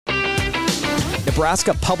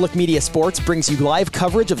Nebraska Public Media Sports brings you live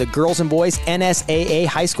coverage of the girls and boys NSAA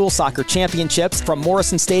High School Soccer Championships from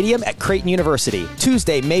Morrison Stadium at Creighton University.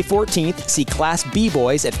 Tuesday, May 14th, see Class B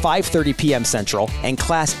boys at 5:30 p.m. Central and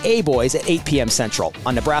Class A boys at 8 p.m. Central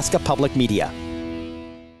on Nebraska Public Media.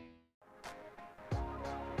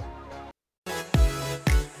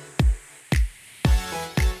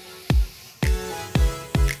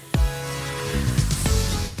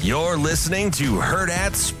 You're listening to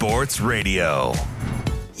Hurrdat Sports Radio.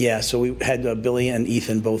 Yeah, so we had Billy and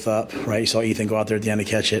Ethan both up, right? You saw Ethan go out there at the end to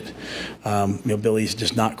catch it. Billy's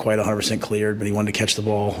just not quite 100% cleared, but he wanted to catch the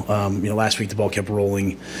ball. Last week the ball kept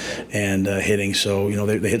rolling and hitting, so,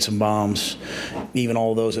 they hit some bombs. Even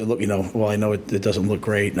all of those, I know it doesn't look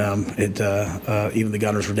great. Even the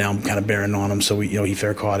gunners were down kind of bearing on him, so he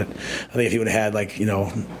fair caught it. I think if he would have had,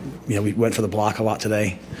 we went for the block a lot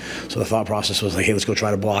today, so the thought process was hey, let's go try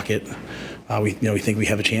to block it. We think we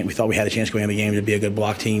have a chance. We thought we had a chance going into the game to be a good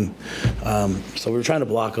block team. So we were trying to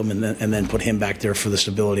block him and then put him back there for the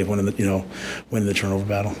stability of winning the turnover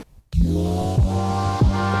battle.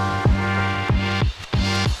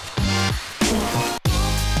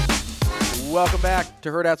 Welcome back to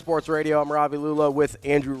Hurrdat Sports Radio. I'm Ravi Lula with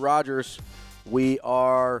Andrew Rogers. We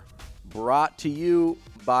are brought to you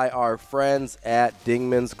by our friends at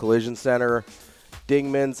Dingman's Collision Center.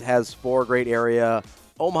 Dingman's has 4 great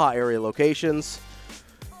Omaha area locations,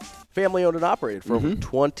 family owned and operated for over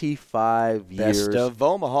 25 years. Best of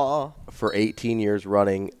Omaha. For 18 years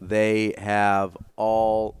running. They have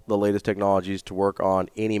all the latest technologies to work on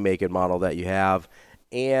any make and model that you have,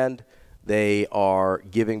 and they are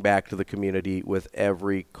giving back to the community with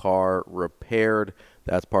every car repaired.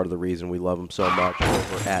 That's part of the reason we love them so much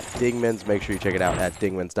over at Dingman's. Make sure you check it out at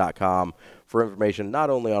dingmans.com for information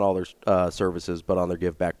not only on all their services but on their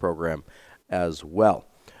give back program as well.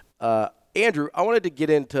 Andrew, I wanted to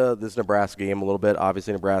get into this Nebraska game a little bit.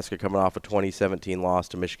 Obviously, Nebraska coming off a 2017 loss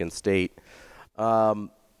to Michigan State. I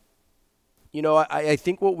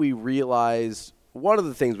think what we realized, one of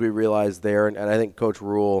the things we realized there, and I think Coach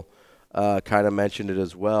Rule kind of mentioned it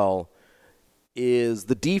as well, is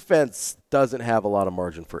the defense doesn't have a lot of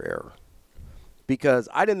margin for error. Because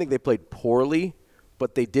I didn't think they played poorly,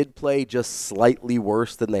 but they did play just slightly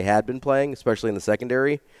worse than they had been playing, especially in the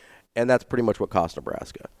secondary. And that's pretty much what cost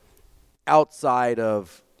Nebraska. Outside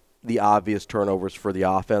of the obvious turnovers for the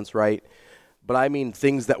offense, right? But I mean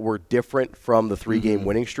things that were different from the 3-game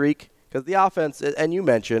winning streak. Because the offense, and you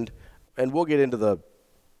mentioned, and we'll get into the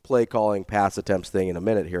play calling pass attempts thing in a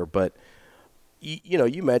minute here, but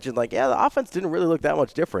you mentioned, the offense didn't really look that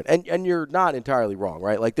much different. And you're not entirely wrong,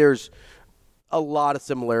 right? There's a lot of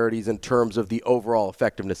similarities in terms of the overall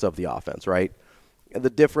effectiveness of the offense, right? And the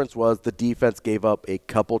difference was the defense gave up a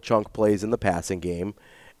couple chunk plays in the passing game,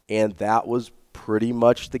 and that was pretty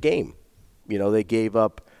much the game. They gave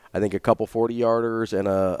up, I think, a couple 40-yarders and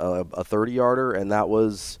a 30-yarder, and that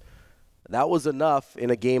was enough in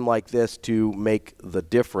a game like this to make the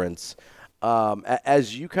difference.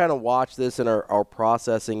 As you kind of watch this and are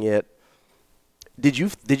processing it, did you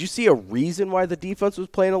see a reason why the defense was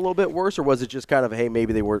playing a little bit worse, or was it just kind of, hey,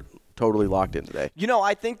 maybe they weren't totally locked in today?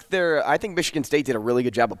 I think Michigan State did a really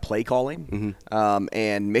good job of play calling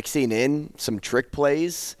and mixing in some trick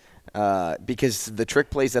plays because the trick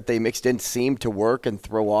plays that they mixed in seemed to work and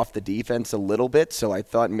throw off the defense a little bit. So I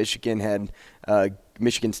thought Michigan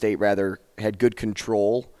State had good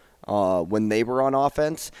control when they were on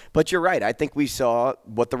offense. But you're right. I think we saw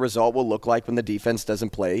what the result will look like when the defense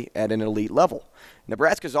doesn't play at an elite level.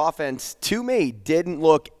 Nebraska's offense, to me, didn't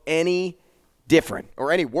look any different,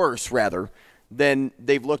 or any worse, rather, than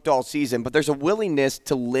they've looked all season. But there's a willingness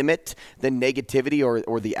to limit the negativity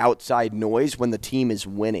or the outside noise when the team is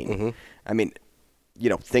winning. I mean,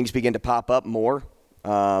 things begin to pop up more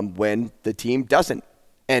when the team doesn't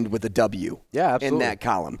end with a W in that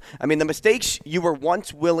column. I mean, the mistakes you were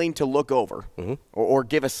once willing to look over or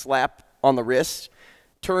give a slap on the wrist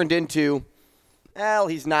turned into,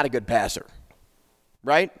 he's not a good passer.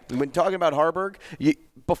 Right? When talking about Harburg,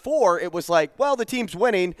 before it was like, the team's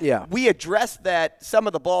winning. Yeah. We addressed that some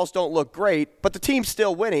of the balls don't look great, but the team's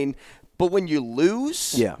still winning. But when you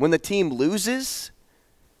lose, when the team loses,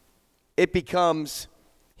 it becomes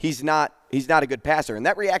he's not a good passer. And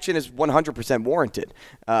that reaction is 100% warranted.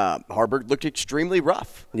 Harburg looked extremely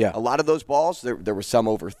rough. Yeah. A lot of those balls, there was some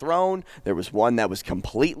overthrown. There was one that was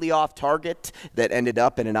completely off target that ended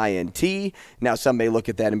up in an INT. Now, some may look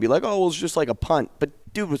at that and be like, it was just like a punt. But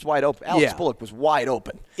dude was wide open. Alex Bullock was wide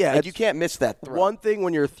open. Yeah. And you can't miss that throw. One thing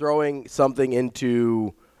when you're throwing something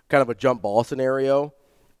into kind of a jump ball scenario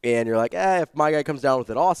and you're like, if my guy comes down with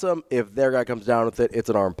it, awesome. If their guy comes down with it, it's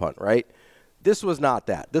an arm punt, right? This was not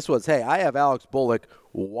that. This was, hey, I have Alex Bullock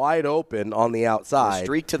wide open on the outside.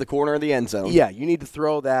 Streak to the corner of the end zone. Yeah, you need to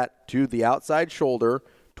throw that to the outside shoulder,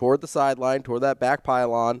 toward the sideline, toward that back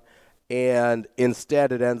pylon, and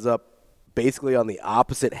instead it ends up basically on the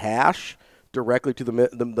opposite hash directly to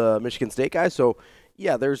the Michigan State guy. So,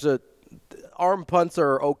 yeah, arm punts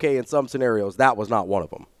are okay in some scenarios. That was not one of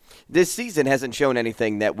them. This season hasn't shown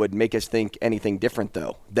anything that would make us think anything different,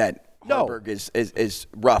 though, that Harburg is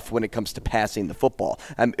rough when it comes to passing the football.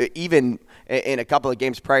 Even in a couple of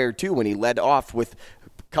games prior to when he led off with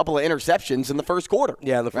a couple of interceptions in the first quarter.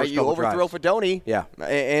 Yeah, in the first You overthrow Fedoni. Yeah.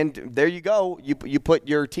 And there you go. You put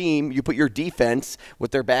your team, you put your defense with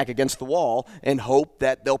their back against the wall and hope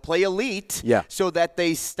that they'll play elite so that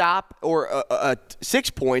they stop or 6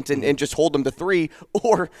 points and just hold them to 3.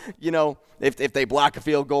 Or, if they block a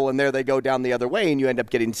field goal and there they go down the other way and you end up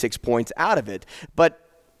getting 6 points out of it. But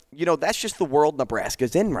that's just the world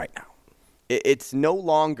Nebraska's in right now. It's no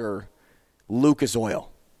longer Lucas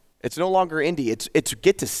Oil. It's no longer Indy. It's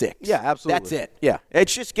get to 6. Yeah, absolutely. That's it. Yeah.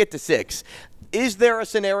 It's just get to 6. Is there a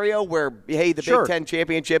scenario where, hey, the Big Ten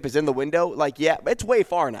championship is in the window? Like, yeah, it's way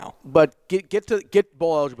far now. But get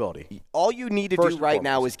bowl eligibility. All you need to do right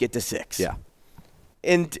now is get to 6. Yeah.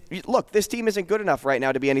 And look, this team isn't good enough right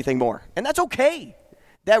now to be anything more. And that's okay.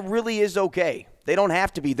 That really is okay. They don't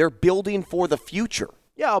have to be. They're building for the future.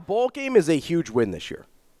 Yeah, a bowl game is a huge win this year.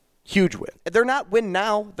 Huge win. They're not win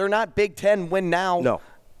now. They're not Big Ten win now. No.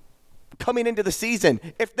 Coming into the season,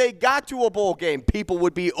 if they got to a bowl game, people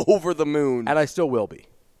would be over the moon. And I still will be.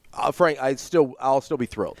 Frank, I'll still be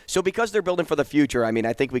thrilled. So because they're building for the future,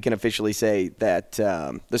 I think we can officially say that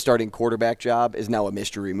the starting quarterback job is now a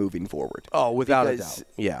mystery moving forward. Oh, without a doubt.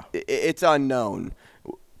 Yeah. It's unknown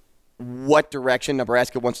what direction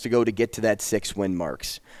Nebraska wants to go to get to that 6-win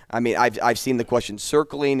marks. I've seen the question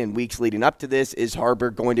circling in weeks leading up to this. Is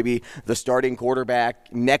Harburg going to be the starting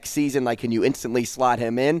quarterback next season? Like, can you instantly slot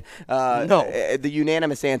him in? No. The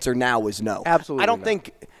unanimous answer now is no. Absolutely I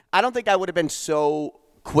don't think I would have been so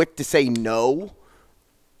quick to say no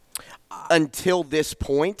until this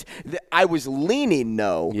point. I was leaning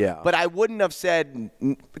no, but I wouldn't have said,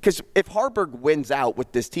 because if Harburg wins out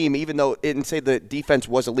with this team, even though say the defense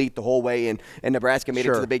was elite the whole way and Nebraska made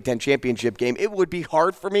it to the Big Ten championship game, it would be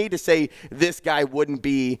hard for me to say this guy wouldn't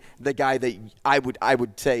be the guy that I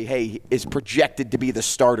would say, hey, is projected to be the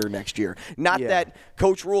starter next year. Not that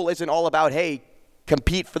Coach Rule isn't all about, hey,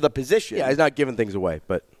 compete for the position. Yeah, he's not giving things away,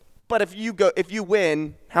 but if you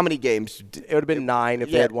win, how many games? It would have been 9 if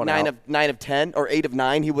they had won 9 of 10 or 8 of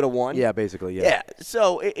 9 he would have won. Yeah, basically, yeah. Yeah,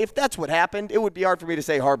 so if that's what happened, it would be hard for me to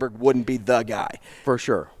say Harburg wouldn't be the guy. For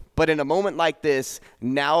sure. But in a moment like this,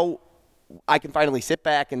 now I can finally sit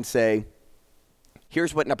back and say,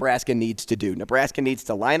 here's what Nebraska needs to do. Nebraska needs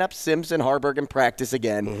to line up Sims and Harburg in practice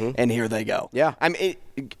again, and here they go. Yeah.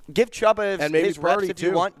 Give Chubba his reps if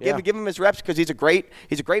you want. Yeah. Give him his reps because he's a great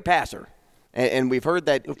passer. And we've heard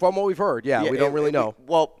that. From what we've heard, we don't really know.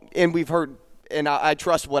 And we've heard, and I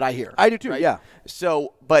trust what I hear. I do too, right? yeah.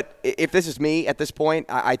 So, but if this is me at this point,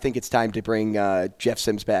 I think it's time to bring Jeff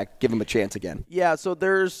Sims back, give him a chance again. Yeah, so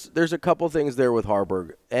there's a couple things there with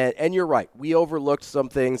Harburg. And you're right. We overlooked some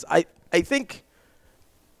things. I think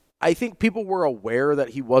people were aware that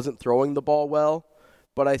he wasn't throwing the ball well,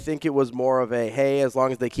 but I think it was more of a, hey, as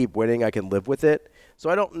long as they keep winning, I can live with it. So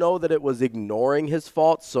I don't know that it was ignoring his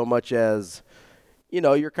faults so much as,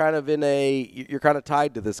 you're kind of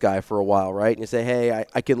tied to this guy for a while, right? And you say, hey,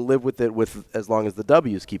 I can live with it as long as the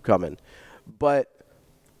W's keep coming. But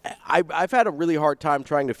I've had a really hard time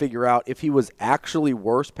trying to figure out if he was actually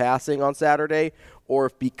worse passing on Saturday or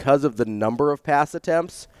if because of the number of pass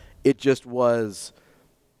attempts, it just was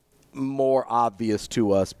more obvious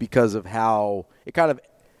to us because of how it kind of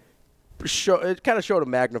showed a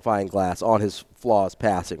magnifying glass on his flaws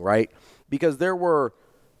passing, right? Because there were,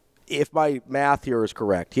 if my math here is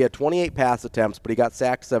correct, he had 28 pass attempts, but he got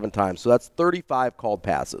sacked 7 times. So that's 35 called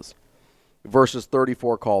passes versus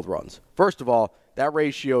 34 called runs. First of all, that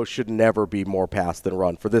ratio should never be more pass than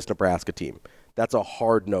run for this Nebraska team. That's a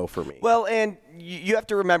hard no for me. Well, and you have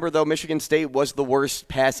to remember, though, Michigan State was the worst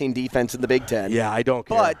passing defense in the Big Ten. Yeah, I don't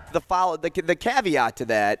care. But the caveat to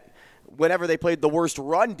that, whenever they played the worst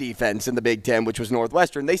run defense in the Big Ten, which was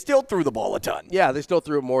Northwestern, they still threw the ball a ton. Yeah, they still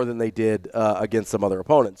threw it more than they did against some other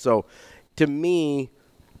opponents. So, to me,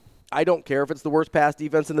 I don't care if it's the worst pass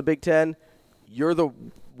defense in the Big Ten. You're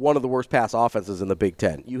one of the worst pass offenses in the Big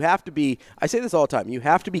Ten. You have to be, I say this all the time, you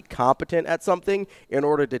have to be competent at something in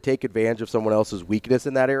order to take advantage of someone else's weakness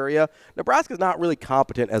in that area. Nebraska's not really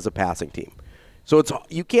competent as a passing team. So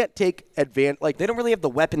you can't take advantage. Like, they don't really have the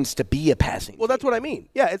weapons to be a passing team. Well, that's what I mean.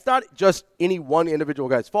 Yeah, it's not just any one individual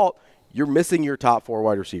guy's fault. you're missing your top 4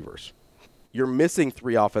 wide receivers. You're missing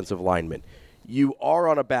 3 offensive linemen. You are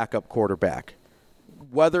on a backup quarterback.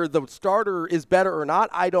 Whether the starter is better or not,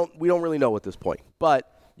 we don't really know at this point.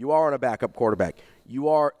 But you are on a backup quarterback. You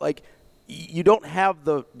are you don't have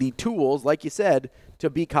the tools, like you said, to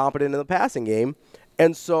be competent in the passing game.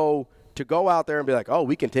 And so to go out there and be like, oh,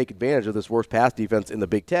 we can take advantage of this worst pass defense in the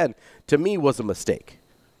Big Ten, to me was a mistake.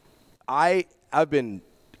 I've been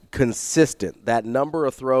consistent. That number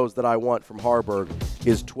of throws that I want from Haarberg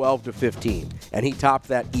is 12 to 15, and he topped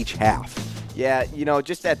that each half. Yeah,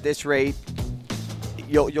 just at this rate,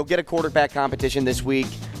 you'll get a quarterback competition this week.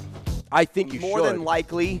 I think you should. More than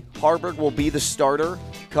likely, Haarberg will be the starter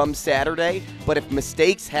come Saturday, but if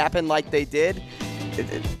mistakes happen like they did,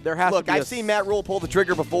 there has to be I've seen Matt Rule pull the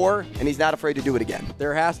trigger before, and he's not afraid to do it again.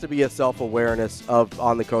 There has to be a self-awareness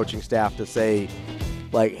on the coaching staff to say,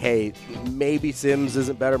 hey, maybe Sims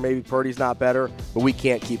isn't better, maybe Purdy's not better, but we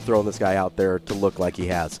can't keep throwing this guy out there to look like he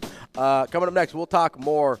has. Coming up next, we'll talk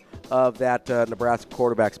more of that Nebraska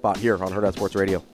quarterback spot here on Herd Out Sports Radio.